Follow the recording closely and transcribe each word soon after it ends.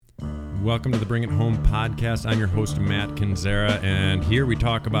Welcome to the Bring It Home podcast. I'm your host, Matt Kinzera, and here we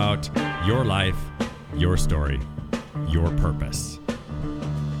talk about your life, your story, your purpose.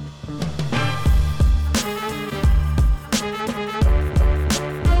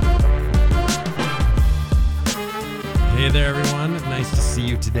 Hey there, everyone. Nice to see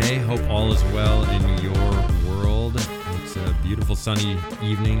you today. Hope all is well in your world. It's a beautiful sunny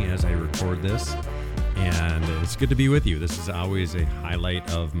evening as I record this. And it's good to be with you. This is always a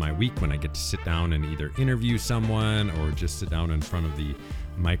highlight of my week when I get to sit down and either interview someone or just sit down in front of the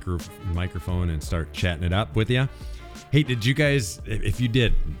microphone and start chatting it up with you. Hey, did you guys, if you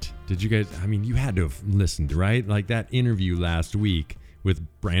didn't, you had to have listened, right? Like that interview last week with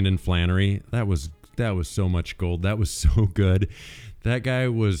Brandon Flannery, that was so much gold. That was so good. That guy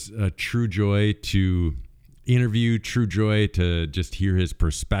was a true joy to interview, true joy to just hear his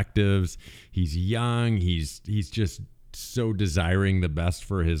perspectives. He's young. He's just so desiring the best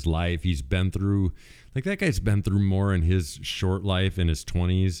for his life. He's been through, that guy's been through more in his short life in his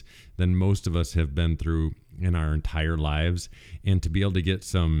 20s than most of us have been through in our entire lives. And to be able to get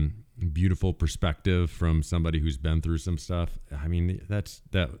some beautiful perspective from somebody who's been through some stuff,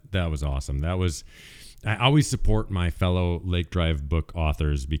 that was awesome. I always support my fellow Lake Drive book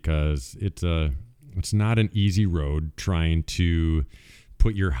authors because it's not an easy road trying to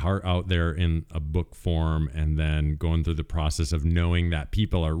put your heart out there in a book form and then going through the process of knowing that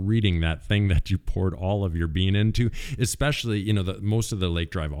people are reading that thing that you poured all of your being into. Especially, most of the Lake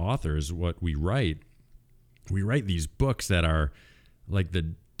Drive authors, what we write these books that are like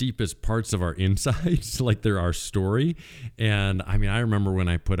the deepest parts of our insides, like they're our story. And I remember when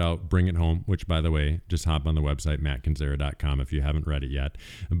I put out Bring It Home, which, by the way, just hop on the website, mattkinzera.com, if you haven't read it yet.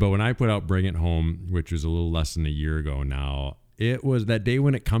 But when I put out Bring It Home, which was a little less than a year ago now, it was that day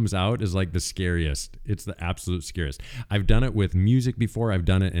when it comes out is like the scariest. It's the absolute scariest. I've done it with music before. I've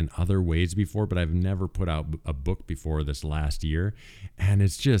done it in other ways before, but I've never put out a book before this last year. And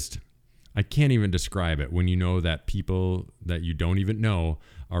it's just, I can't even describe it when you know that people that you don't even know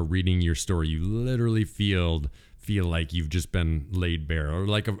are reading your story. You literally feel like you've just been laid bare. Or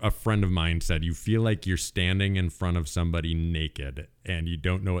like a friend of mine said, you feel like you're standing in front of somebody naked and you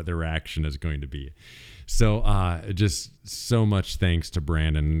don't know what their reaction is going to be. So just so much thanks to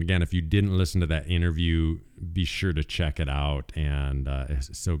Brandon. And again, if you didn't listen to that interview, be sure to check it out. And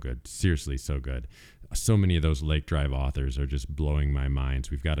it's so good. Seriously, so good. So many of those Lake Drive authors are just blowing my mind.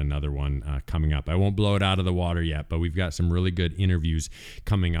 So we've got another one coming up. I won't blow it out of the water yet, but we've got some really good interviews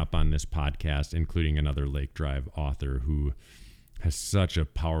coming up on this podcast, including another Lake Drive author who has such a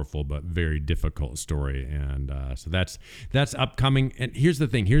powerful but very difficult story. And so that's upcoming. And here's the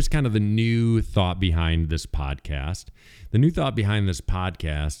thing. Here's kind of the new thought behind this podcast. The new thought behind this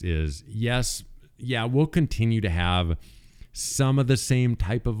podcast is, we'll continue to have some of the same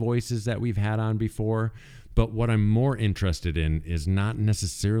type of voices that we've had on before. But what I'm more interested in is not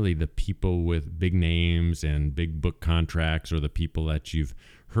necessarily the people with big names and big book contracts or the people that you've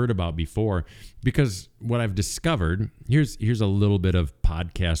heard about before. Because what I've discovered, here's a little bit of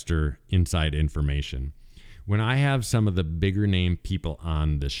podcaster inside information. When I have some of the bigger name people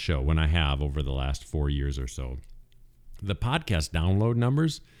on this show, when I have over the last 4 years or so, the podcast download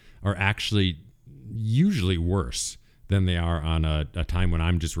numbers are actually usually worse than they are on a time when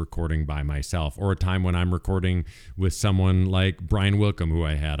I'm just recording by myself, or a time when I'm recording with someone like Brian Wilkham, who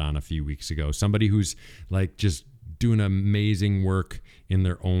I had on a few weeks ago, somebody who's like just doing amazing work in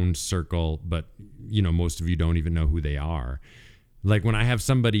their own circle, but most of you don't even know who they are. Like when I have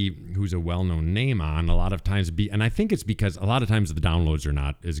somebody who's a well-known name on, a lot of times, and I think it's because a lot of times the downloads are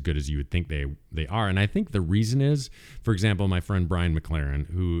not as good as you would think they are. And I think the reason is, for example, my friend Brian McLaren,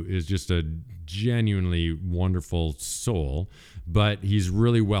 who is just a genuinely wonderful soul, but he's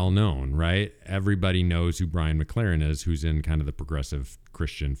really well known, right? Everybody knows who Brian McLaren is, who's in kind of the progressive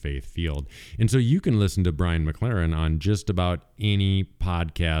Christian faith field. And so you can listen to Brian McLaren on just about any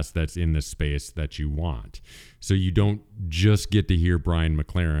podcast that's in this space that you want. So you don't just get to hear Brian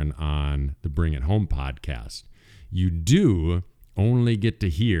McLaren on the Bring It Home podcast. You do only get to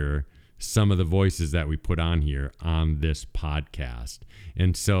hear some of the voices that we put on here on this podcast.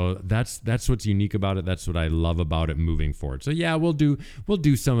 And so that's what's unique about it. That's what I love about it moving forward. So yeah, we'll do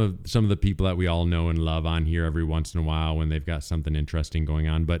some of the people that we all know and love on here every once in a while when they've got something interesting going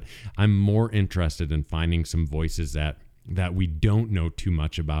on. But I'm more interested in finding some voices that we don't know too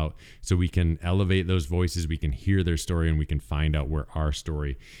much about, so we can elevate those voices, we can hear their story, and we can find out where our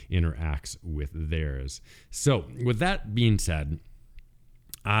story interacts with theirs. So with that being said,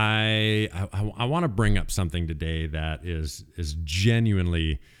 I want to bring up something today that is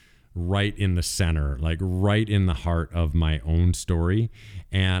genuinely right in the center, like right in the heart of my own story.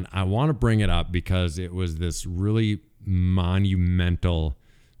 And I want to bring it up because it was this really monumental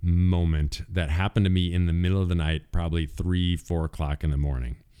moment that happened to me in the middle of the night, probably 3-4 o'clock in the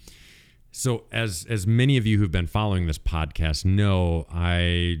morning. So as many of you who've been following this podcast know,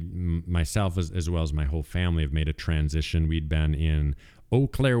 I myself as well as my whole family have made a transition. We'd been in Eau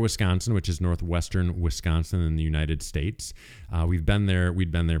Claire, Wisconsin, which is northwestern Wisconsin in the United States. We'd been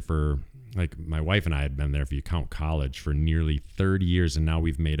there for, like, my wife and I had been there, if you count college, for nearly 30 years. And now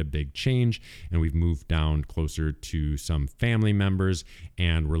we've made a big change and we've moved down closer to some family members.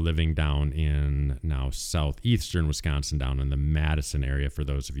 And we're living down in now southeastern Wisconsin, down in the Madison area, for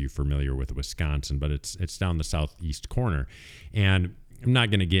those of you familiar with Wisconsin, but it's down the southeast corner. And I'm not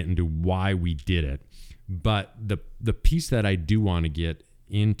going to get into why we did it, but the piece that I do want to get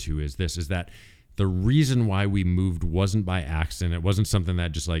into is that the reason why we moved wasn't by accident. It wasn't something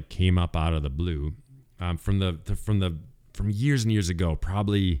that just like came up out of the blue. From years and years ago,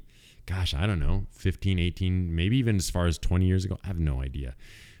 probably, gosh, I don't know, 15, 18, maybe even as far as 20 years ago. I have no idea.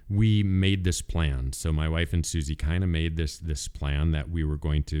 We made this plan. So my wife and Susie kind of made this plan that we were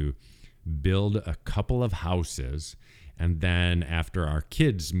going to build a couple of houses. And then after our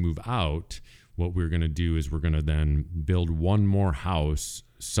kids move out, what we're going to do is we're going to then build one more house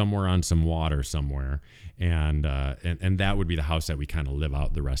somewhere on some water somewhere. And that would be the house that we kind of live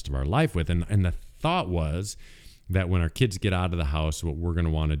out the rest of our life with. And the thought was that when our kids get out of the house, what we're going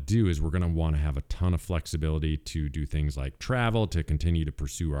to want to do is we're going to want to have a ton of flexibility to do things like travel, to continue to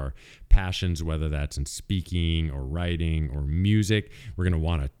pursue our passions, whether that's in speaking or writing or music. We're going to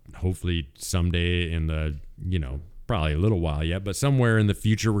want to hopefully someday in the, probably a little while yet, but somewhere in the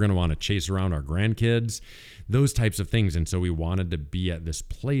future, we're going to want to chase around our grandkids, those types of things. And so we wanted to be at this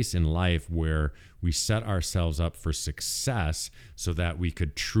place in life where we set ourselves up for success so that we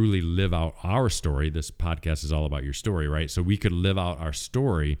could truly live out our story. This podcast is all about your story, right? So we could live out our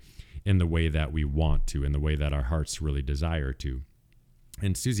story in the way that we want to, in the way that our hearts really desire to.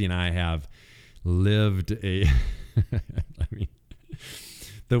 And Susie and I have lived the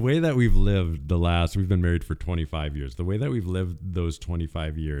way that we've lived we've been married for 25 years. The way that we've lived those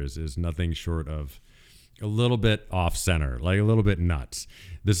 25 years is nothing short of a little bit off center, like a little bit nuts.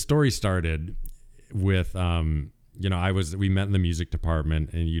 The story started with, we met in the music department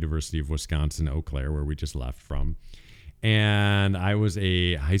in University of Wisconsin, Eau Claire, where we just left from. And I was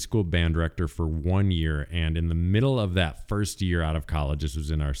a high school band director for 1 year. And in the middle of that first year out of college, this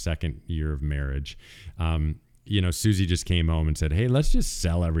was in our second year of marriage, Susie just came home and said, "Hey, let's just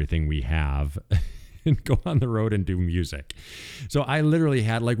sell everything we have and go on the road and do music." So I literally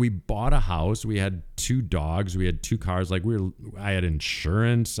had, we bought a house, we had 2 dogs, we had 2 cars, I had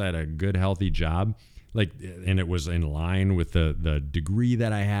insurance, I had a good, healthy job, and it was in line with the degree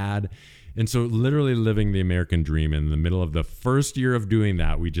that I had. And so literally living the American dream. In the middle of the first year of doing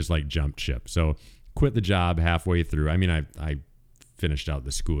that, we just jumped ship. So quit the job halfway through. I mean, I finished out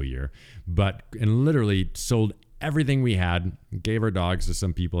the school year, and literally sold everything we had, gave our dogs to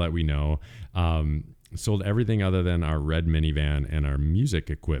some people that we know, sold everything other than our red minivan and our music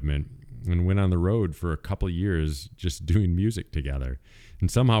equipment, and went on the road for a couple of years just doing music together.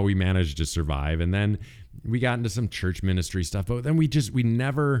 And somehow we managed to survive. And then we got into some church ministry stuff, but then we just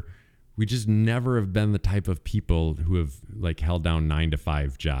never have been the type of people who have held down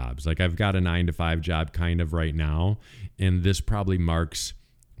 9-to-5 jobs. I've got a 9-to-5 job kind of right now. And this probably marks,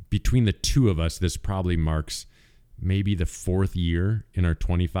 between the two of us, maybe the 4th year in our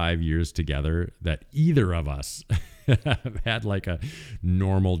 25 years together that either of us have had a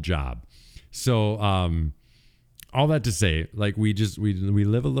normal job. So, all that to say, we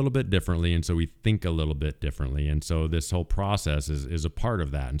live a little bit differently, and so we think a little bit differently, and so this whole process is a part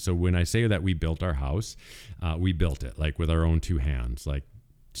of that. And so when I say that we built our house, we built it with our own 2 hands,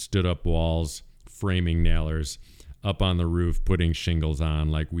 stood up walls, framing nailers, up on the roof, putting shingles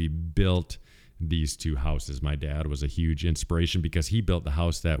on. We built these 2 houses. My dad was a huge inspiration because he built the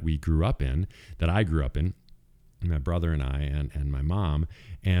house that I grew up in, my brother and I and my mom.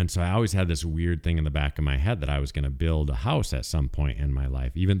 And so I always had this weird thing in the back of my head that I was going to build a house at some point in my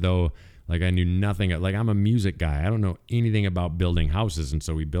life, even though I knew nothing. I'm a music guy. I don't know anything about building houses. And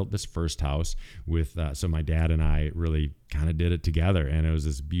so we built this first house with, so my dad and I really kind of did it together. And it was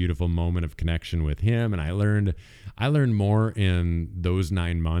this beautiful moment of connection with him. And I learned more in those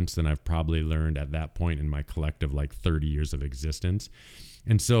 9 months than I've probably learned at that point in my collective 30 years of existence.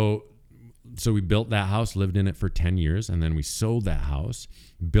 And so so we built that house, lived in it for 10 years, and then we sold that house,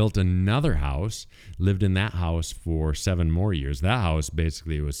 built another house, lived in that house for 7 more years. That house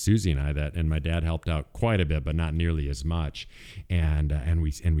basically was Susie and I, and my dad helped out quite a bit, but not nearly as much. And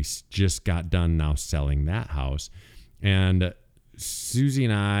we just got done now selling that house. And Susie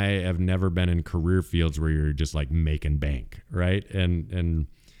and I have never been in career fields where you're just like making bank, right? And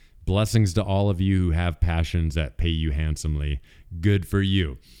blessings to all of you who have passions that pay you handsomely. Good for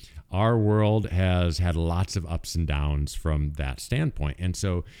you. Our world has had lots of ups and downs from that standpoint. And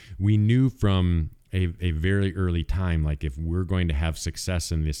so we knew from a very early time, like if we're going to have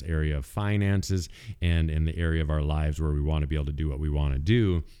success in this area of finances and in the area of our lives where we want to be able to do what we want to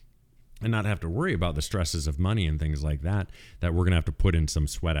do and not have to worry about the stresses of money and things like that, that we're going to have to put in some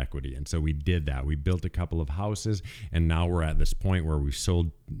sweat equity. And so we did that. We built a couple of houses, and now we're at this point where we've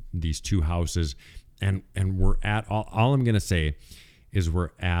sold these 2 houses, and we're at, all I'm going to say is we're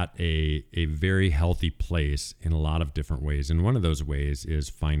at a very healthy place in a lot of different ways. And one of those ways is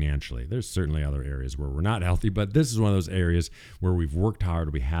financially. There's certainly other areas where we're not healthy, but this is one of those areas where we've worked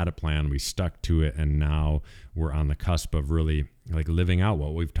hard, we had a plan, we stuck to it, and now we're on the cusp of really like living out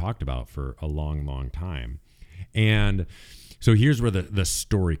what we've talked about for a long, long time. And so here's where the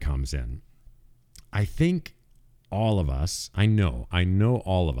story comes in. I think all of us, I know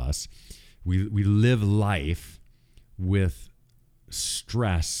all of us, we live life with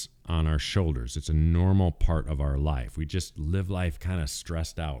stress on our shoulders. It's a normal part of our life. We just live life kind of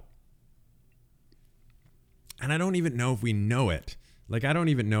stressed out. And I don't even know if we know it. Like, I don't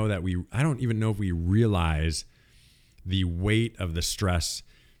even know if we realize the weight of the stress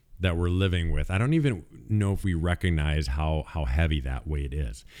that we're living with. I don't even know if we recognize how heavy that weight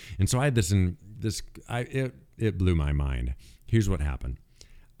is. And so I had it blew my mind. Here's what happened.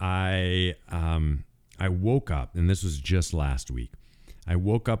 I woke up, and this was just last week. I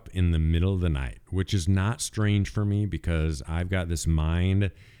woke up in the middle of the night, which is not strange for me because I've got this mind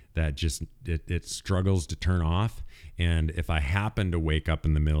that just, it struggles to turn off. And if I happen to wake up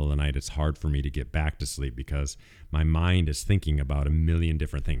in the middle of the night, it's hard for me to get back to sleep because my mind is thinking about a million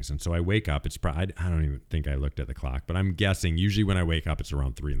different things. And so I wake up, it's probably, I don't even think I looked at the clock, but I'm guessing usually when I wake up, it's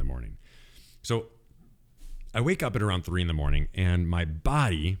around 3 a.m. So I wake up at around 3 a.m. and my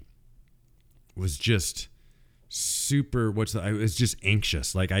body was just super, I was just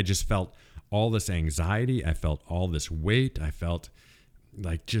anxious. Like I just felt all this anxiety. I felt all this weight. I felt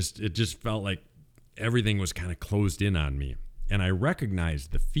like it just felt like everything was kind of closed in on me. And I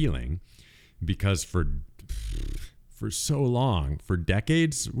recognized the feeling because for so long, for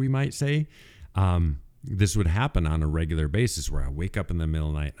decades, we might say, this would happen on a regular basis where I wake up in the middle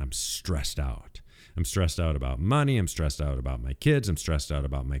of the night and I'm stressed out. I'm stressed out about money. I'm stressed out about my kids. I'm stressed out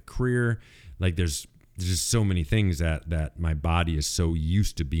about my career. Like there's just so many things that my body is so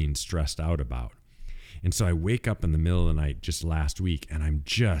used to being stressed out about. And so I wake up in the middle of the night just last week and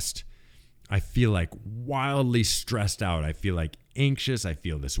I feel like wildly stressed out. I feel like anxious. I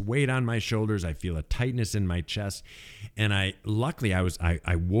feel this weight on my shoulders. I feel a tightness in my chest. And I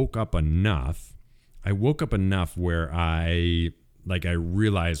woke up enough. I woke up enough where I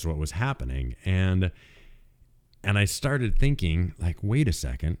realized what was happening. And I started thinking like, wait a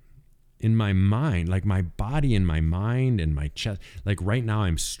second. In my mind, like my body and my mind and my chest, like right now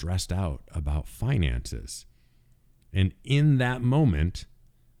I'm stressed out about finances. And in that moment,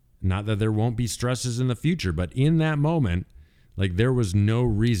 not that there won't be stresses in the future, but in that moment, like there was no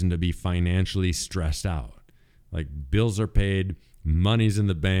reason to be financially stressed out. Like bills are paid, money's in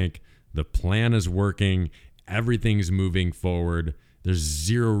the bank, the plan is working, everything's moving forward. There's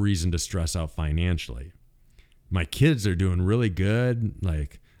zero reason to stress out financially. My kids are doing really good.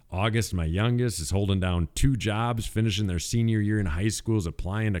 Like August, my youngest, is holding down 2 jobs, finishing their senior year in high schools,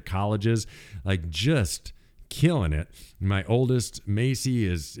 applying to colleges, like just killing it. My oldest, Macy,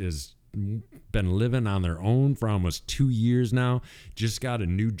 is been living on their own for almost 2 years now, just got a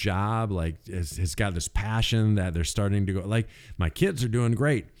new job, like has got this passion that they're starting to go, like my kids are doing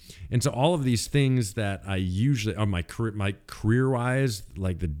great. And so all of these things that I usually, on my career wise,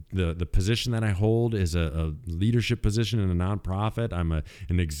 like the position that I hold is a leadership position in a nonprofit. I'm an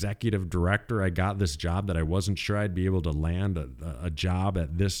executive director. I got this job that I wasn't sure I'd be able to land a job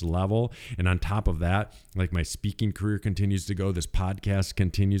at this level. And on top of that, like my speaking career continues to go. This podcast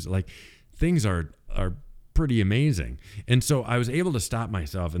continues, like things are pretty amazing. And so I was able to stop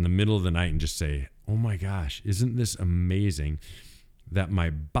myself in the middle of the night and just say, oh my gosh, isn't this amazing that my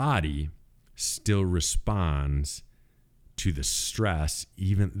body still responds to the stress,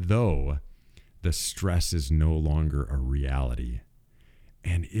 even though the stress is no longer a reality.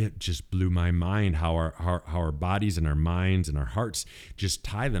 And it just blew my mind how our bodies and our minds and our hearts just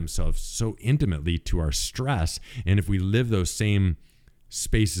tie themselves so intimately to our stress. And if we live those same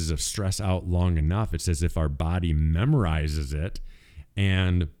spaces of stress out long enough, it's as if our body memorizes it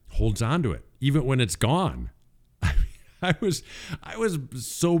and holds on to it, even when it's gone. I was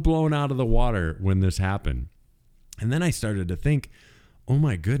so blown out of the water when this happened. And then I started to think, oh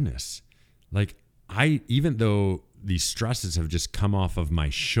my goodness, like even though these stresses have just come off of my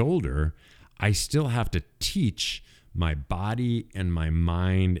shoulder, I still have to teach my body and my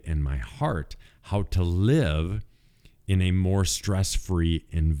mind and my heart how to live in a more stress-free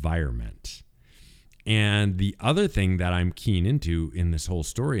environment. And the other thing that I'm keen into in this whole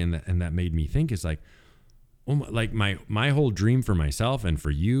story and that made me think is like, oh my, like my whole dream for myself and for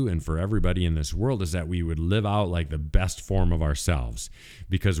you and for everybody in this world is that we would live out like the best form of ourselves,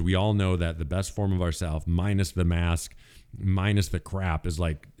 because we all know that the best form of ourselves, minus the mask, minus the crap,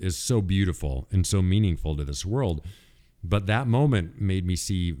 is so beautiful and so meaningful to this world. But that moment made me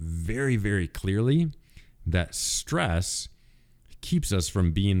see very, very clearly that stress keeps us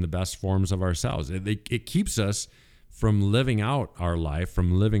from being the best forms of ourselves. It keeps us from living out our life,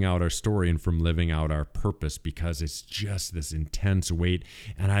 from living out our story, and from living out our purpose, because it's just this intense weight.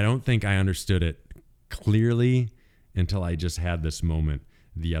 And I don't think I understood it clearly until I just had this moment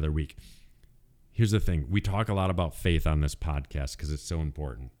the other week. Here's the thing. We talk a lot about faith on this podcast because it's so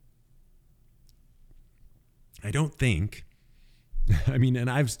important. I don't think, and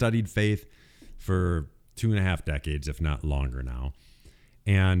I've studied faith for 2.5 decades, if not longer now.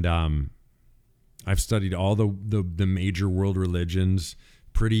 And I've studied all the major world religions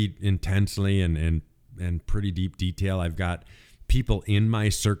pretty intensely and pretty deep detail. I've got people in my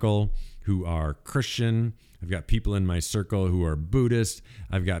circle who are Christian. I've got people in my circle who are Buddhist.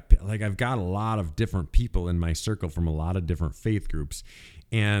 I've got a lot of different people in my circle from a lot of different faith groups.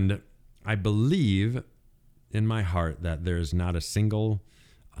 And I believe in my heart that there's not a single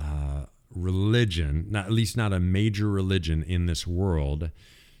religion, at least not a major religion in this world,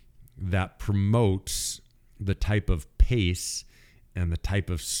 that promotes the type of pace and the type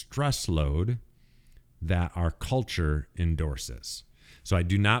of stress load that our culture endorses. So I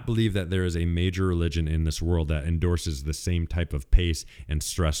do not believe that there is a major religion in this world that endorses the same type of pace and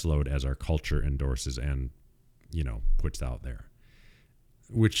stress load as our culture endorses and, puts out there.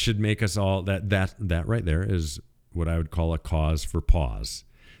 Which should make us all, that right there is what I would call a cause for pause.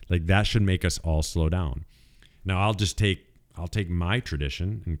 Like that should make us all slow down. Now I'll take my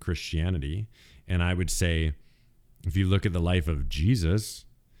tradition in Christianity, and I would say, if you look at the life of Jesus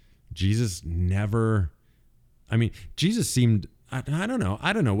never, Jesus seemed, I don't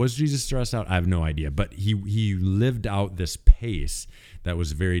know. Was Jesus stressed out? I have no idea. But he lived out this pace that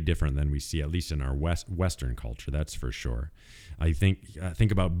was very different than we see, at least in our Western culture. That's for sure. I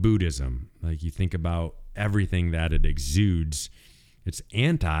think about Buddhism. Like you think about everything that it exudes. It's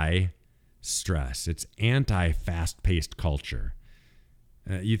anti-stress. It's anti-fast-paced culture.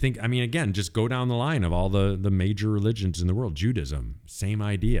 You think, again, just go down the line of all the major religions in the world. Judaism, same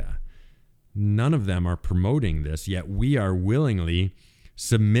idea. None of them are promoting this, yet we are willingly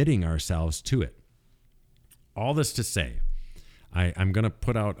submitting ourselves to it. All this to say, I'm going to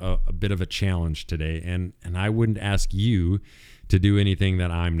put out a bit of a challenge today, and I wouldn't ask you to do anything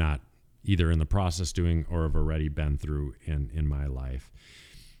that I'm not either in the process doing or have already been through in my life.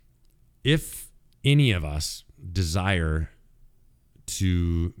 If any of us desire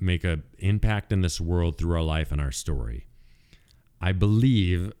to make an impact in this world through our life and our story, I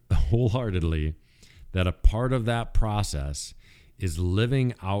believe wholeheartedly that a part of that process is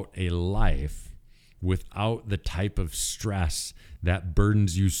living out a life without the type of stress that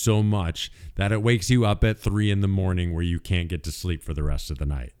burdens you so much that it wakes you up at 3 a.m. where you can't get to sleep for the rest of the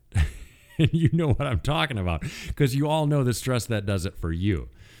night. You know what I'm talking about, because you all know the stress that does it for you.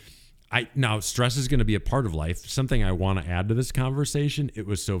 Now, stress is going to be a part of life. Something I want to add to this conversation, it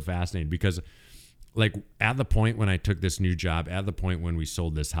was so fascinating because like at the point when I took this new job, at the point when we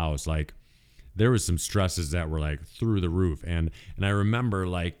sold this house, like there was some stresses that were like through the roof. And I remember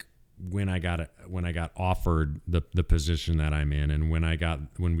like when I got offered the position that I'm in, and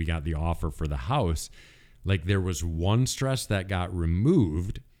when we got the offer for the house, like there was one stress that got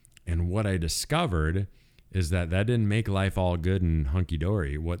removed. And what I discovered is that didn't make life all good and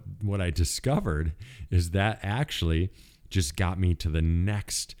hunky-dory. What I discovered is that actually just got me to the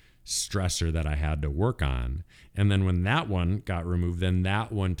next stressor that I had to work on. And then when that one got removed, then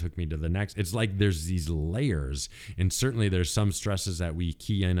that one took me to the next. It's like there's these layers, and certainly there's some stresses that we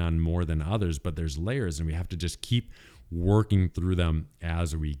key in on more than others, but there's layers, and we have to just keep working through them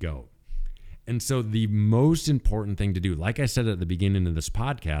as we go. And so the most important thing to do, like I said at the beginning of this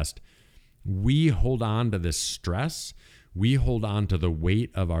podcast, we hold on to this stress. We hold on to the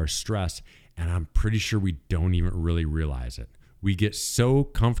weight of our stress, and I'm pretty sure we don't even really realize it. We get so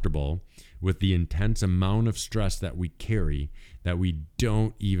comfortable with the intense amount of stress that we carry that we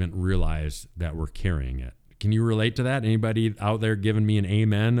don't even realize that we're carrying it. Can you relate to that? Anybody out there giving me an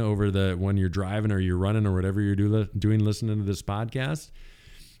amen over the when you're driving or you're running or whatever you're doing listening to this podcast?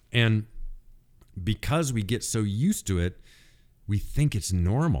 And because we get so used to it, we think it's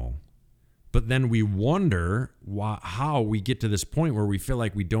normal. But then we wonder how we get to this point where we feel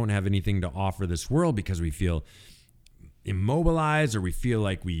like we don't have anything to offer this world because we feel immobilized, or we feel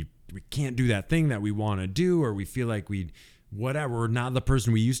like we can't do that thing that we want to do, or we feel like we're not the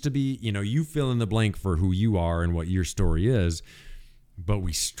person we used to be. You fill in the blank for who you are and what your story is, but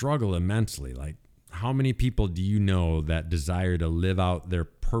we struggle immensely. Like, how many people do you know that desire to live out their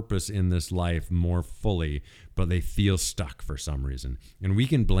purpose in this life more fully, but they feel stuck for some reason? And we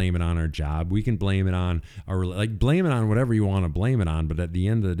can blame it on our job. We can blame it on blame it on whatever you want to blame it on. But at the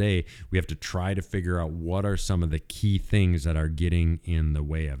end of the day, we have to try to figure out what are some of the key things that are getting in the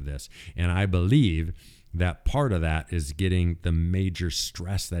way of this. And I believe that part of that is getting the major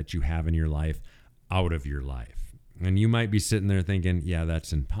stress that you have in your life out of your life. And you might be sitting there thinking, yeah,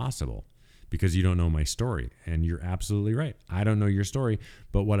 that's impossible, because you don't know my story. And you're absolutely right. I don't know your story.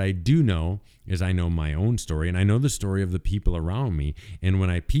 But what I do know is I know my own story, and I know the story of the people around me. And when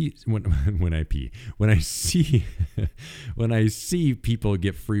I see people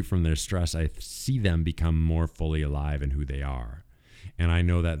get free from their stress, I see them become more fully alive in who they are. And I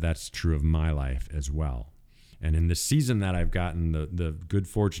know that that's true of my life as well. And in the season that I've gotten the good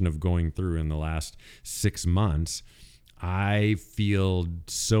fortune of going through in the last 6 months, I feel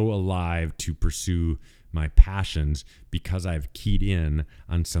so alive to pursue my passions because I've keyed in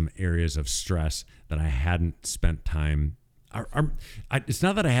on some areas of stress that I hadn't spent time. It's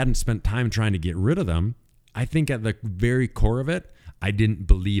not that I hadn't spent time trying to get rid of them. I think at the very core of it, I didn't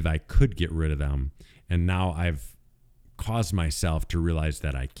believe I could get rid of them. And now I've caused myself to realize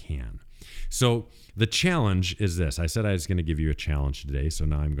that I can. So the challenge is this. I said I was going to give you a challenge today, so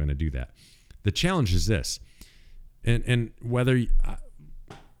now I'm going to do that. The challenge is this. And whether,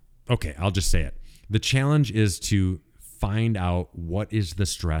 okay, I'll just say it. The challenge is to find out what is the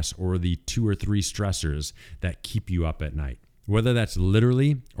stress or the 2 or 3 stressors that keep you up at night, whether that's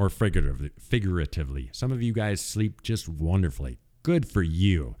literally or figuratively. Some of you guys sleep just wonderfully. Good for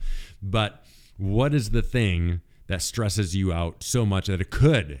you. But what is the thing that stresses you out so much that it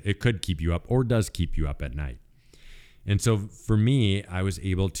could keep you up or does keep you up at night? And so for me, I was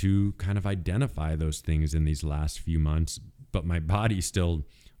able to kind of identify those things in these last few months, but my body still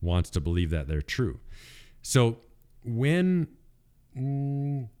wants to believe that they're true. So when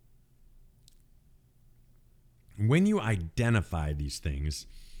you identify these things,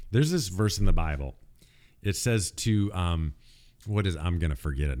 there's this verse in the Bible. It says to, I'm going to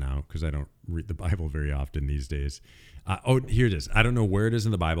forget it now because I don't read the Bible very often these days. Here it is. I don't know where it is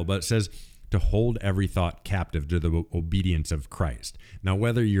in the Bible, but it says to hold every thought captive to the obedience of Christ. Now,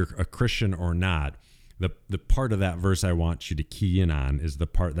 whether you're a Christian or not, the part of that verse I want you to key in on is the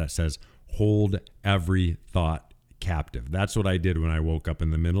part that says, hold every thought captive. That's what I did when I woke up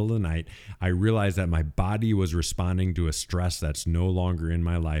in the middle of the night. I realized that my body was responding to a stress that's no longer in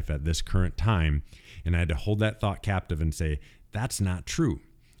my life at this current time. And I had to hold that thought captive and say, that's not true.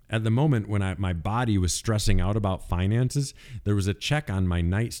 At the moment when my body was stressing out about finances, there was a check on my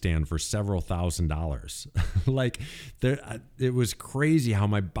nightstand for several $1,000s. It was crazy how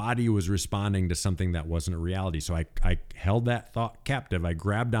my body was responding to something that wasn't a reality. So I held that thought captive. I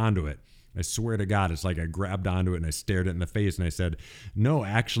grabbed onto it. I swear to God, it's like I grabbed onto it and I stared it in the face and I said, no,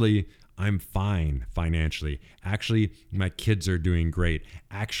 actually, I'm fine financially. Actually, my kids are doing great.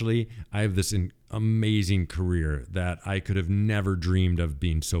 Actually, I have this amazing career that I could have never dreamed of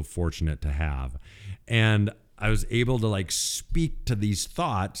being so fortunate to have. And I was able to speak to these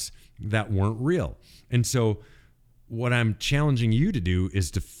thoughts that weren't real. And so what I'm challenging you to do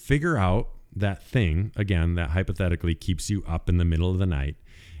is to figure out that thing, again, that hypothetically keeps you up in the middle of the night.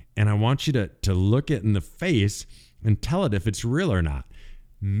 And I want you to look it in the face and tell it if it's real or not.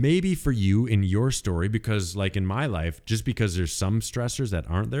 Maybe for you in your story, because like in my life, just because there's some stressors that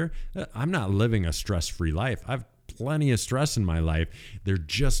aren't there, I'm not living a stress-free life. I have plenty of stress in my life. They're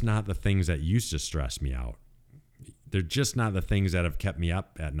just not the things that used to stress me out. They're just not the things that have kept me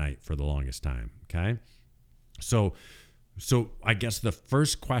up at night for the longest time, okay? So I guess the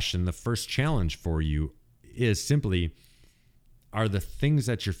first question, the first challenge for you is simply, are the things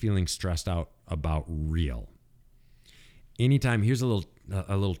that you're feeling stressed out about real? anytime, here's a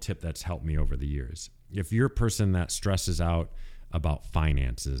little tip that's helped me over the years. If you're a person that stresses out about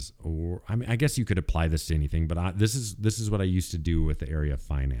finances, or I guess you could apply this to anything, but this is what I used to do with the area of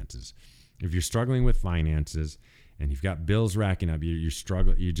finances. If you're struggling with finances and you've got bills racking up, you're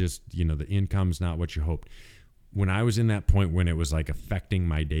struggling, the income's not what you hoped. When I was in that point when it was like affecting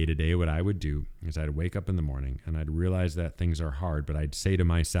my day to day, what I would do is I'd wake up in the morning and I'd realize that things are hard, but I'd say to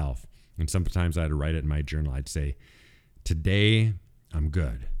myself, and sometimes I'd write it in my journal, I'd say, today I'm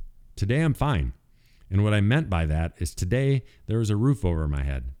good. Today I'm fine. And what I meant by that is today there was a roof over my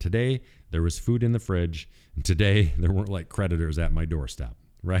head. Today there was food in the fridge. And today there weren't like creditors at my doorstep,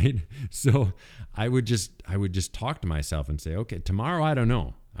 right? So I would just talk to myself and say, okay, tomorrow I don't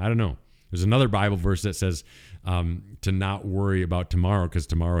know. There's another Bible verse that says to not worry about tomorrow because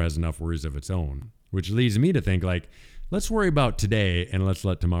tomorrow has enough worries of its own, which leads me to think like, let's worry about today and let's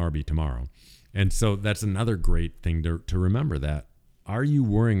let tomorrow be tomorrow. And so that's another great thing to remember, that are you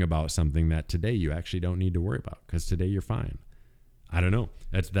worrying about something that today you actually don't need to worry about because today you're fine? I don't know.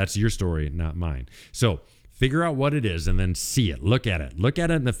 That's your story, not mine. So figure out what it is and then see it. Look at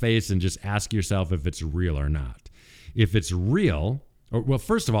it in the face and just ask yourself if it's real or not. If it's real,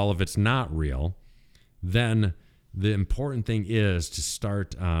 first of all, if it's not real, then the important thing is to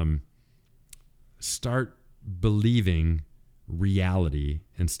start believing reality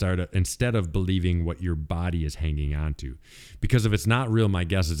instead of believing what your body is hanging on to. Because if it's not real, my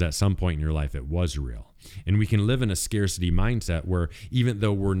guess is at some point in your life it was real. And we can live in a scarcity mindset where even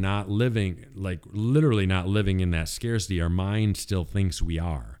though we're not living, like literally not living in that scarcity, our mind still thinks we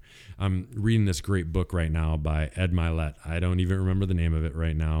are. I'm reading this great book right now by Ed Mylett. I don't even remember the name of it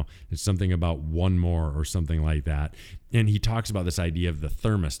right now. It's something about one more or something like that. And he talks about this idea of the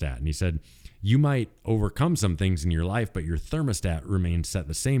thermostat. And he said, you might overcome some things in your life, but your thermostat remains set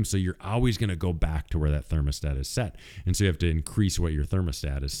the same. So you're always going to go back to where that thermostat is set. And so you have to increase what your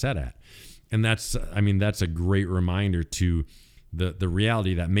thermostat is set at. And that's a great reminder to the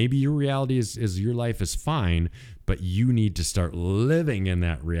reality that maybe your reality is your life is fine, but you need to start living in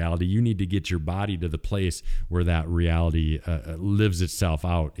that reality. You need to get your body to the place where that reality lives itself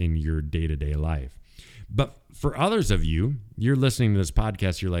out in your day-to-day life. But for others of you, you're listening to this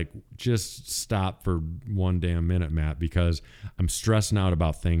podcast, you're like, just stop for one damn minute, Matt, because I'm stressing out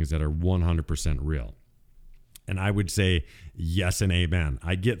about things that are 100% real. And I would say yes and amen.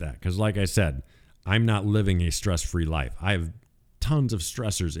 I get that because like I said, I'm not living a stress-free life. I have tons of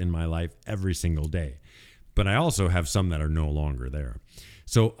stressors in my life every single day, but I also have some that are no longer there.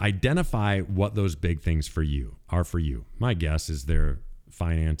 So identify what those big things are for you. My guess is they're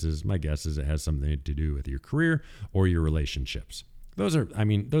finances. My guess is it has something to do with your career or your relationships. Those three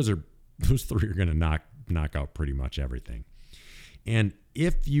are going to knock out pretty much everything. And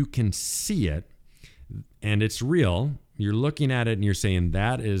if you can see it and it's real, you're looking at it and you're saying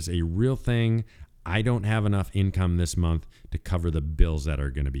that is a real thing. I don't have enough income this month to cover the bills that are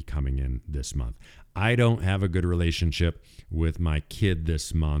going to be coming in this month. I don't have a good relationship with my kid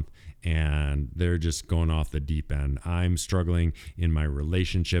this month and they're just going off the deep end. I'm struggling in my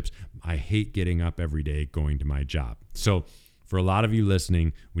relationships. I hate getting up every day going to my job. So for a lot of you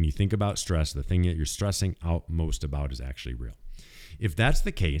listening, when you think about stress, the thing that you're stressing out most about is actually real. If that's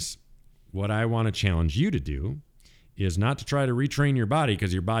the case, what I want to challenge you to do is not to try to retrain your body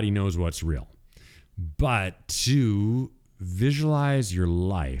because your body knows what's real, but to visualize your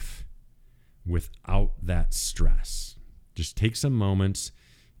life without that stress. Just take some moments,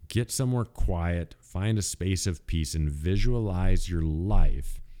 get somewhere quiet, find a space of peace, and visualize your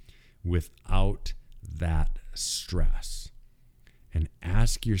life without that stress. And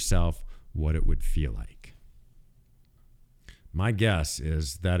ask yourself what it would feel like. My guess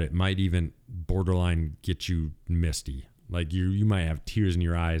is that it might even borderline get you misty. Like you might have tears in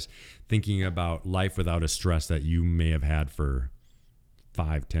your eyes thinking about life without a stress that you may have had for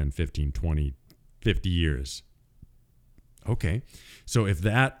 5, 10, 15, 20, 50 years. Okay. So if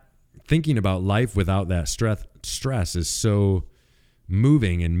that thinking about life without that stress is so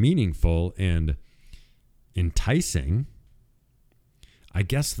moving and meaningful and enticing, I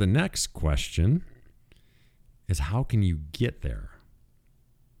guess the next question is how can you get there?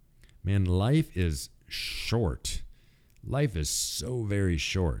 Man, life is short. Life is so very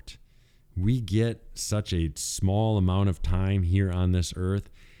short. We get such a small amount of time here on this earth,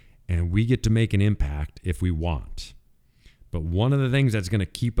 and we get to make an impact if we want. But one of the things that's going to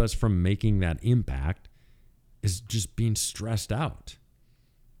keep us from making that impact is just being stressed out.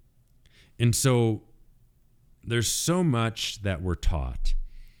 And so there's so much that we're taught.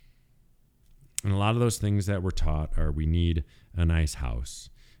 And a lot of those things that we're taught are we need a nice house.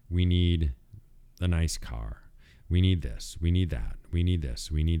 We need a nice car. We need this. We need that. We need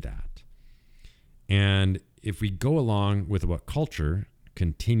this. We need that. And if we go along with what culture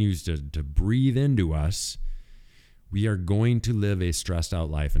continues to breathe into us, we are going to live a stressed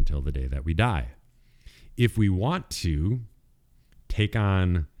out life until the day that we die. If we want to take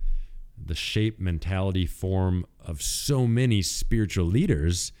on the shape, mentality, form of so many spiritual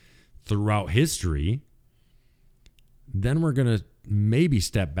leaders throughout history, then we're going to maybe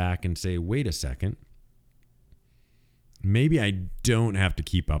step back and say, wait a second. Maybe I don't have to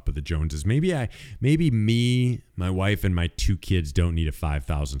keep up with the Joneses. Maybe me, my wife, and my 2 kids don't need a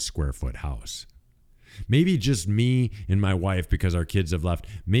 5,000 square foot house. Maybe just me and my wife, because our kids have left.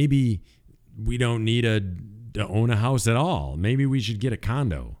 Maybe we don't need to own a house at all. Maybe we should get a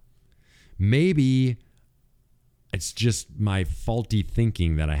condo. Maybe it's just my faulty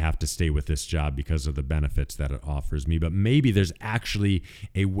thinking that I have to stay with this job because of the benefits that it offers me. But maybe there's actually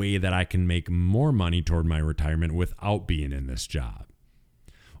a way that I can make more money toward my retirement without being in this job.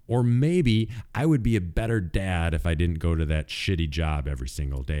 Or maybe I would be a better dad if I didn't go to that shitty job every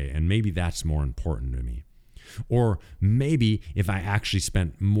single day. And maybe that's more important to me. Or maybe if I actually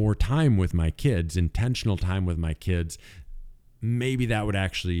spent more time with my kids, intentional time with my kids, maybe that would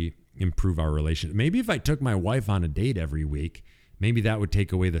actually improve our relationship. Maybe if I took my wife on a date every week, maybe that would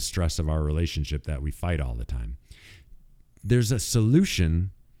take away the stress of our relationship that we fight all the time. There's a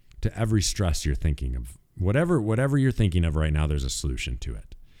solution to every stress you're thinking of. Whatever you're thinking of right now, there's a solution to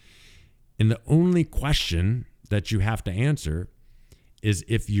it. And the only question that you have to answer is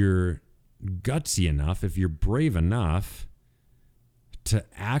if you're gutsy enough, if you're brave enough to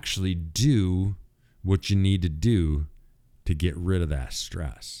actually do what you need to do to get rid of that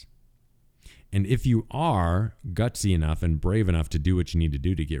stress. And if you are gutsy enough and brave enough to do what you need to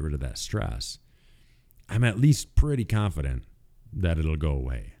do to get rid of that stress, I'm at least pretty confident that it'll go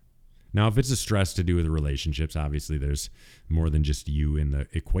away. Now, if it's a stress to do with relationships, obviously there's more than just you in the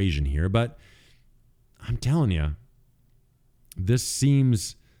equation here. But I'm telling you, this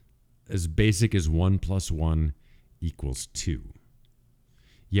seems as basic as 1 + 1 = 2.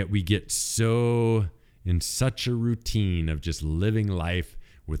 Yet we get so in such a routine of just living life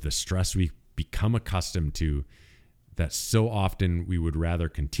with the stress we become accustomed to, that so often we would rather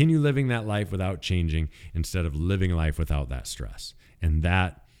continue living that life without changing instead of living life without that stress. And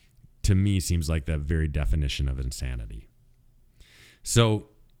that, to me, seems like the very definition of insanity. So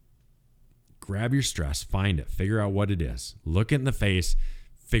grab your stress, find it, figure out what it is, look it in the face,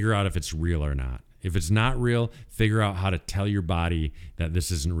 figure out if it's real or not. If it's not real, figure out how to tell your body that this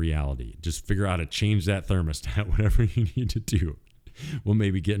isn't reality. Just figure out how to change that thermostat, whatever you need to do. We'll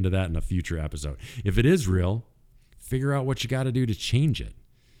maybe get into that in a future episode. If it is real, figure out what you got to do to change it.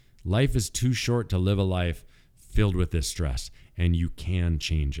 Life is too short to live a life filled with this stress, and you can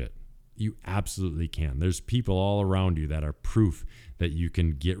change it. You absolutely can. There's people all around you that are proof that you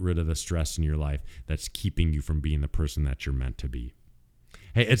can get rid of the stress in your life that's keeping you from being the person that you're meant to be.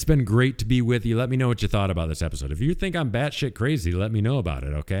 Hey, it's been great to be with you. Let me know what you thought about this episode. If you think I'm batshit crazy, let me know about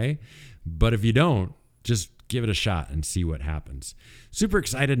it, okay? But if you don't, just give it a shot and see what happens. Super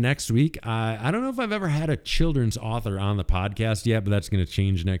excited next week. I don't know if I've ever had a children's author on the podcast yet, but that's going to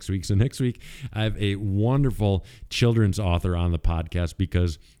change next week. So next week, I have a wonderful children's author on the podcast,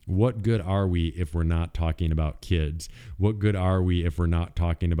 because what good are we if we're not talking about kids? What good are we if we're not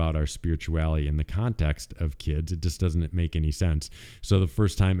talking about our spirituality in the context of kids? It just doesn't make any sense. So the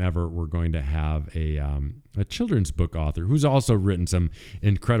first time ever, we're going to have a children's book author who's also written some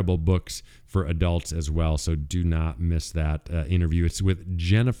incredible books for adults as well. So do not miss that interview. It's with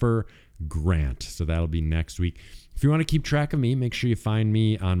Jennifer Grant. So that'll be next week. If you want to keep track of me, make sure you find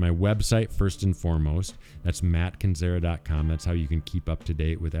me on my website first and foremost. That's mattcanzera.com. That's how you can keep up to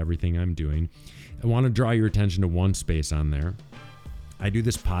date with everything I'm doing. I want to draw your attention to one space on there. I do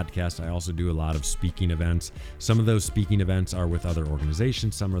this podcast. I also do a lot of speaking events. Some of those speaking events are with other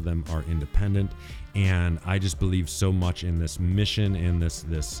organizations. Some of them are independent. And I just believe so much in this mission and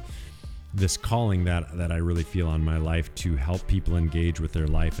this calling that I really feel on my life to help people engage with their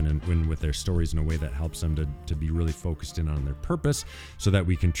life and with their stories in a way that helps them to be really focused in on their purpose, so that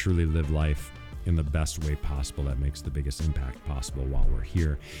we can truly live life in the best way possible that makes the biggest impact possible while we're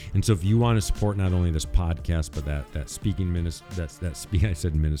here. And so if you want to support not only this podcast, but that speaking ministry, I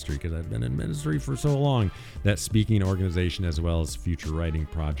said ministry because I've been in ministry for so long, that speaking organization, as well as future writing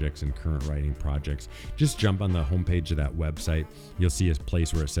projects and current writing projects, just jump on the homepage of that website. You'll see a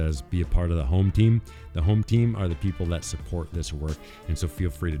place where it says be a part of the home team. The home team are the people that support this work. And so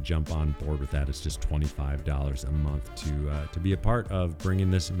feel free to jump on board with that. It's just $25 a month to be a part of bringing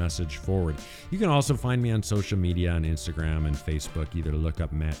this message forward. You can also find me on social media, on Instagram and Facebook. Either look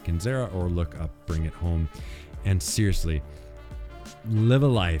up Matt Canzera or look up Bring It Home. And seriously, live a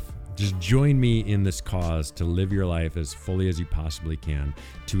life. Just join me in this cause to live your life as fully as you possibly can,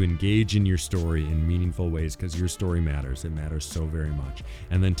 to engage in your story in meaningful ways, because your story matters. It matters so very much.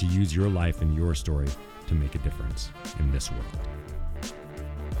 And then to use your life and your story to make a difference in this world.